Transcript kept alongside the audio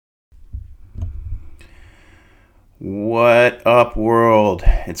What up, world?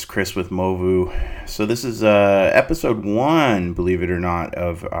 It's Chris with Movu. So this is episode 1, believe it or not,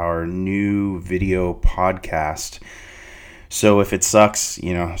 of our new video podcast. So if it sucks,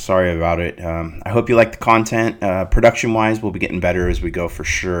 sorry about it. I hope you like the content. Production-wise, we'll be getting better as we go for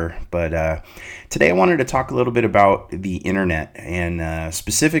sure. But today I wanted to talk a little bit about the internet, and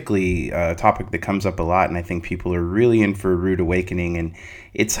specifically a topic that comes up a lot, and I think people are really in for a rude awakening, and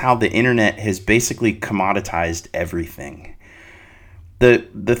it's how the internet has basically commoditized everything.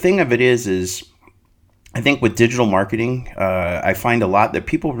 The thing of it is I think with digital marketing, I find a lot that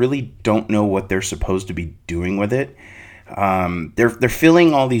people really don't know what they're supposed to be doing with it. They're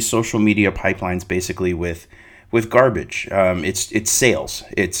filling all these social media pipelines basically with garbage. It's sales.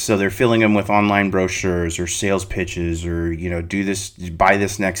 So they're filling them with online brochures or sales pitches or do this, buy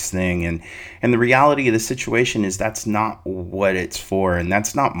this next thing, and the reality of the situation is that's not what it's for, and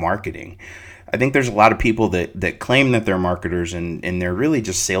that's not marketing. I think there's a lot of people that claim that they're marketers and they're really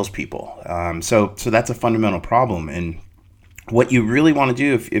just salespeople. So that's a fundamental problem. And what you really want to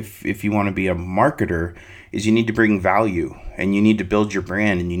do if you want to be a marketer is you need to bring value, and you need to build your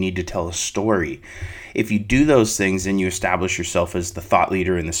brand, and you need to tell a story. If you do those things, then you establish yourself as the thought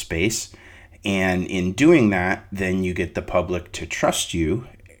leader in the space. And in doing that, then you get the public to trust you,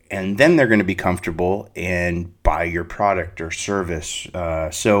 and then they're going to be comfortable and buy your product or service.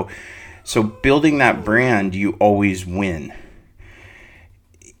 So building that brand, you always win.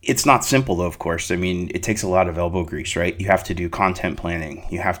 It's not simple, though, of course. I mean, it takes a lot of elbow grease, right? You have to do content planning.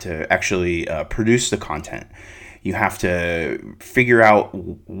 You have to actually produce the content. You have to figure out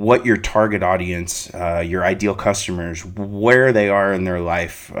what your target audience, your ideal customers, where they are in their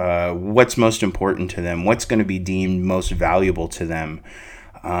life, what's most important to them, what's going to be deemed most valuable to them.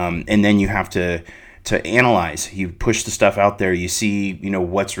 And then you have to analyze. You push the stuff out there. You see,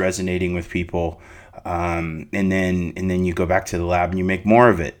 what's resonating with people. And then you go back to the lab and you make more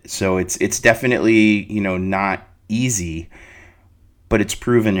of it. So it's definitely, not easy, but it's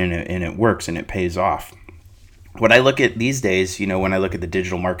proven and it works and it pays off. What I look at these days, when I look at the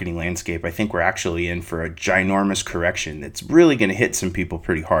digital marketing landscape, I think we're actually in for a ginormous correction that's really going to hit some people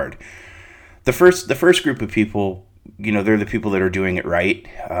pretty hard. The first group of people, they're the people that are doing it right.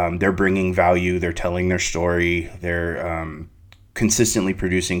 They're bringing value. They're telling their story. They're consistently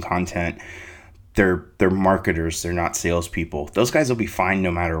producing content. They're marketers. They're not salespeople. Those guys will be fine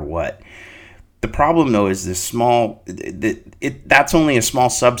no matter what. The problem, though, is that's only a small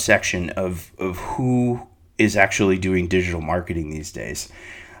subsection of who is actually doing digital marketing these days.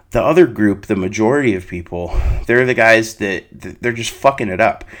 The other group, the majority of people, they're the guys that they're just fucking it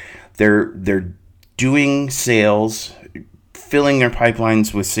up. They're doing sales, filling their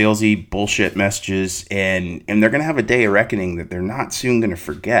pipelines with salesy bullshit messages, and they're going to have a day of reckoning that they're not soon going to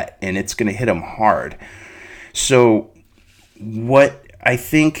forget, and it's going to hit them hard. So what I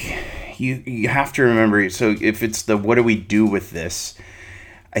think you have to remember, so if it's what do we do with this,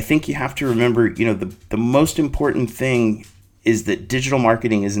 I think you have to remember, the most important thing is that digital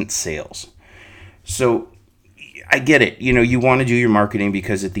marketing isn't sales. So I get it. You want to do your marketing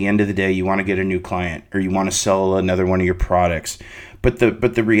because at the end of the day, you want to get a new client or you want to sell another one of your products. But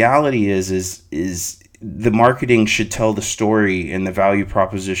the reality is the marketing should tell the story and the value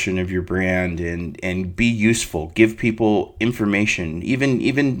proposition of your brand and be useful. Give people information,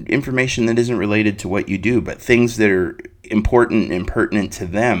 even information that isn't related to what you do, but things that are important and pertinent to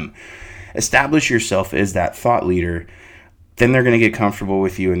them. Establish yourself as that thought leader. Then they're going to get comfortable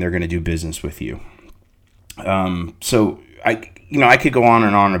with you and they're going to do business with you. So I could go on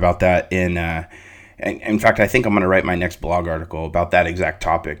and on about that. And in fact, I think I'm going to write my next blog article about that exact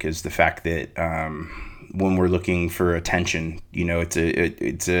topic, is the fact that when we're looking for attention,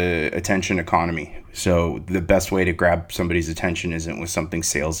 it's a attention economy. So the best way to grab somebody's attention isn't with something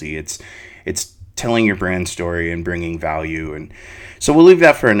salesy. It's telling your brand story and bringing value. And so we'll leave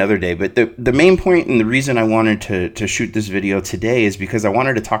that for another day. But the main point and the reason I wanted to shoot this video today is because I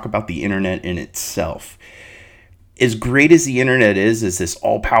wanted to talk about the internet in itself. As great as the internet is this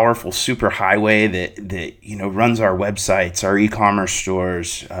all-powerful superhighway that runs our websites, our e-commerce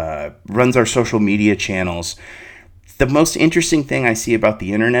stores, runs our social media channels. The most interesting thing I see about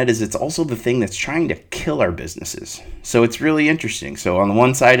the internet is it's also the thing that's trying to kill our businesses. So it's really interesting. So on the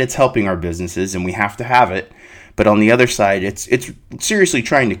one side, it's helping our businesses and we have to have it. But on the other side, it's seriously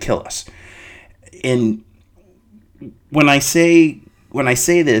trying to kill us. And when I say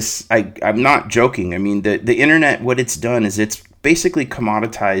this, I'm not joking. I mean, the internet, what it's done is it's basically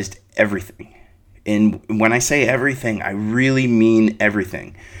commoditized everything. And when I say everything, I really mean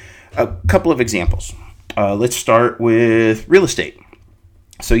everything. A couple of examples. Let's start with real estate.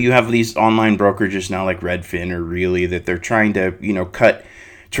 So you have these online brokerages now like Redfin or Really that they're trying to, cut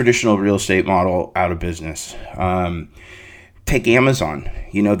traditional real estate model out of business. Take Amazon.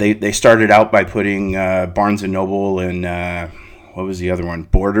 They started out by putting Barnes and Noble and what was the other one?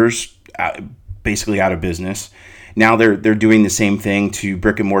 Borders, basically out of business. Now they're doing the same thing to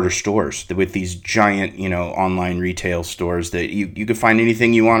brick and mortar stores with these giant, online retail stores that you can find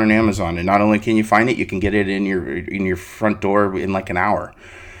anything you want on Amazon, and not only can you find it, you can get it in your front door in like an hour.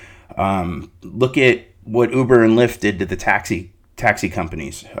 Look at what Uber and Lyft did to the taxi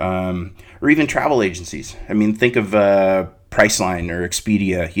companies, or even travel agencies. I mean, think of Priceline or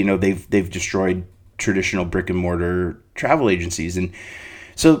Expedia. They've destroyed traditional brick and mortar travel agencies, and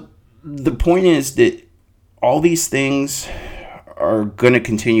so the point is that all these things are going to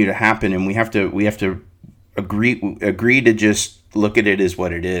continue to happen, and we have to agree to just look at it as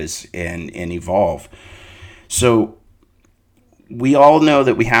what it is and evolve. So we all know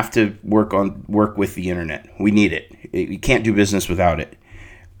that we have to work with the internet. We need it. You can't do business without it.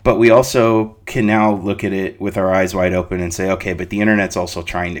 But we also can now look at it with our eyes wide open and say, okay, but the internet's also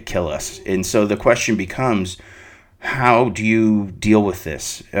trying to kill us. And so the question becomes, how do you deal with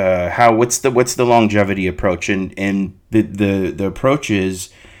this? What's the longevity approach? And the approach is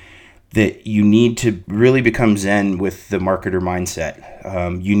that you need to really become zen with the marketer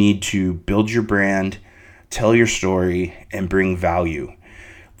mindset. You need to build your brand, tell your story, and bring value.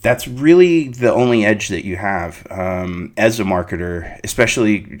 That's really the only edge that you have as a marketer,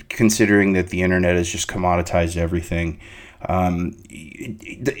 especially considering that the internet has just commoditized everything.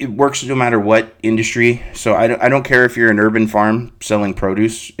 It works no matter what industry. So I don't care if you're an urban farm selling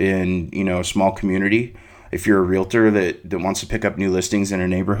produce in a small community, if you're a realtor that wants to pick up new listings in a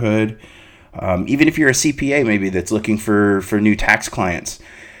neighborhood, even if you're a CPA maybe that's looking for new tax clients.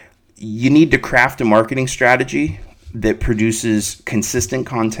 You need to craft a marketing strategy that produces consistent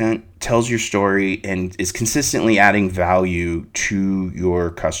content, tells your story, and is consistently adding value to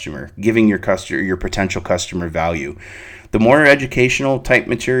your customer, giving your potential customer value. The more educational type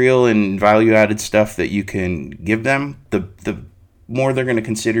material and value-added stuff that you can give them, the more they're going to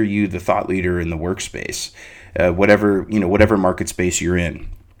consider you the thought leader in the workspace, whatever market space you're in.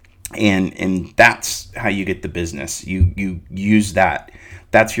 And that's how you get the business. You use that.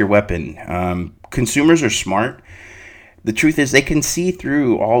 That's your weapon. Consumers are smart. The truth is they can see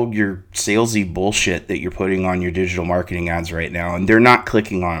through all your salesy bullshit that you're putting on your digital marketing ads right now, and they're not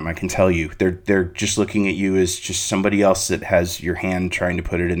clicking on them, I can tell you. They're just looking at you as just somebody else that has your hand trying to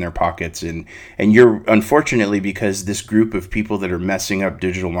put it in their pockets. And you're, unfortunately, because this group of people that are messing up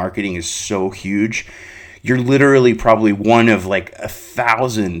digital marketing is so huge, you're literally probably one of like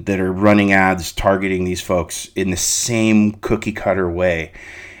 1,000 that are running ads targeting these folks in the same cookie cutter way.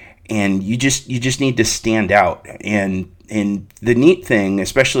 And you just need to stand out. And the neat thing,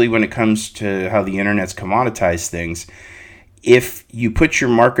 especially when it comes to how the internet's commoditized things, if you put your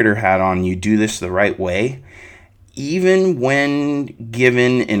marketer hat on, you do this the right way, even when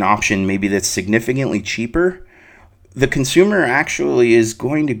given an option maybe that's significantly cheaper, the consumer actually is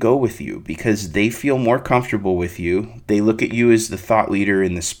going to go with you because they feel more comfortable with you. They look at you as the thought leader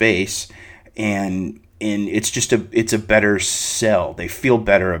in the space, and it's a better sell. They feel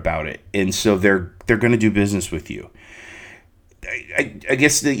better about it, and so they're going to do business with you. I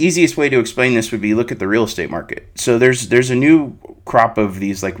guess the easiest way to explain this would be look at the real estate market. So there's a new crop of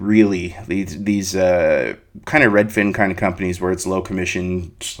these like really these kind of Redfin kind of companies where it's low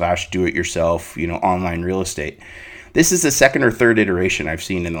commission / do it yourself online real estate. This is the second or third iteration I've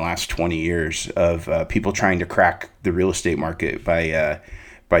seen in the last 20 years of people trying to crack the real estate market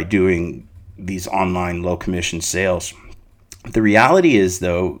by doing these online low commission sales. The reality is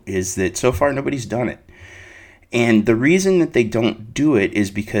that so far nobody's done it. And the reason that they don't do it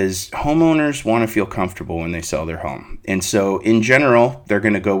is because homeowners want to feel comfortable when they sell their home. And so in general, they're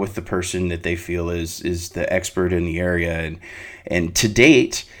going to go with the person that they feel is the expert in the area. And to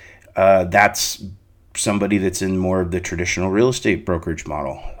date, that's somebody that's in more of the traditional real estate brokerage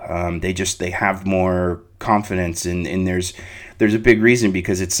model. They have more confidence, and there's a big reason,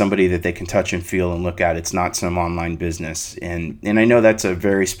 because it's somebody that they can touch and feel and look at. It's not some online business. And I know that's a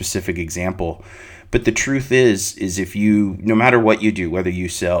very specific example, but the truth is if you, no matter what you do, whether you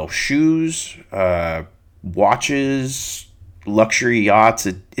sell shoes, watches, luxury yachts,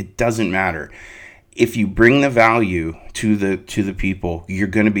 it doesn't matter. If you bring the value to the people, you're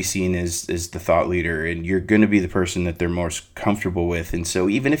going to be seen as the thought leader, and you're going to be the person that they're most comfortable with. And so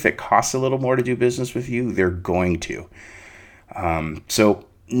even if it costs a little more to do business with you, they're going to. So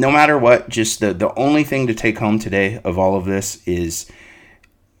no matter what, just the only thing to take home today of all of this is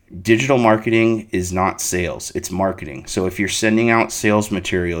Digital marketing is not sales, it's marketing. So if you're sending out sales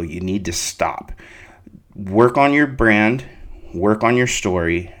material, you need to stop. Work on your brand, work on your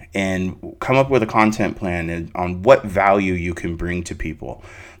story, and come up with a content plan on what value you can bring to people.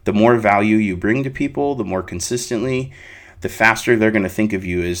 The more value you bring to people, the more consistently, the faster they're going to think of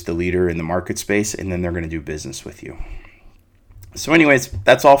you as the leader in the market space, and then they're going to do business with you. So anyways,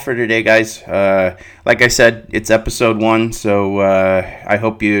 that's all for today, guys. Like I said, it's episode 1, so I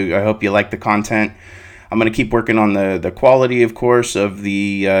hope you like the content. I'm going to keep working on the quality, of course, of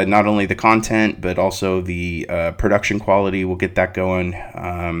the not only the content, but also the production quality. We'll get that going.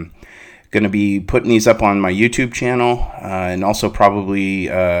 Going to be putting these up on my YouTube channel and also probably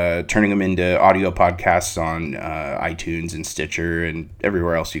turning them into audio podcasts on iTunes and Stitcher and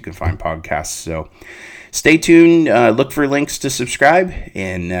everywhere else you can find podcasts. So stay tuned, look for links to subscribe,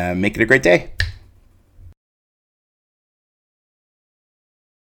 and make it a great day.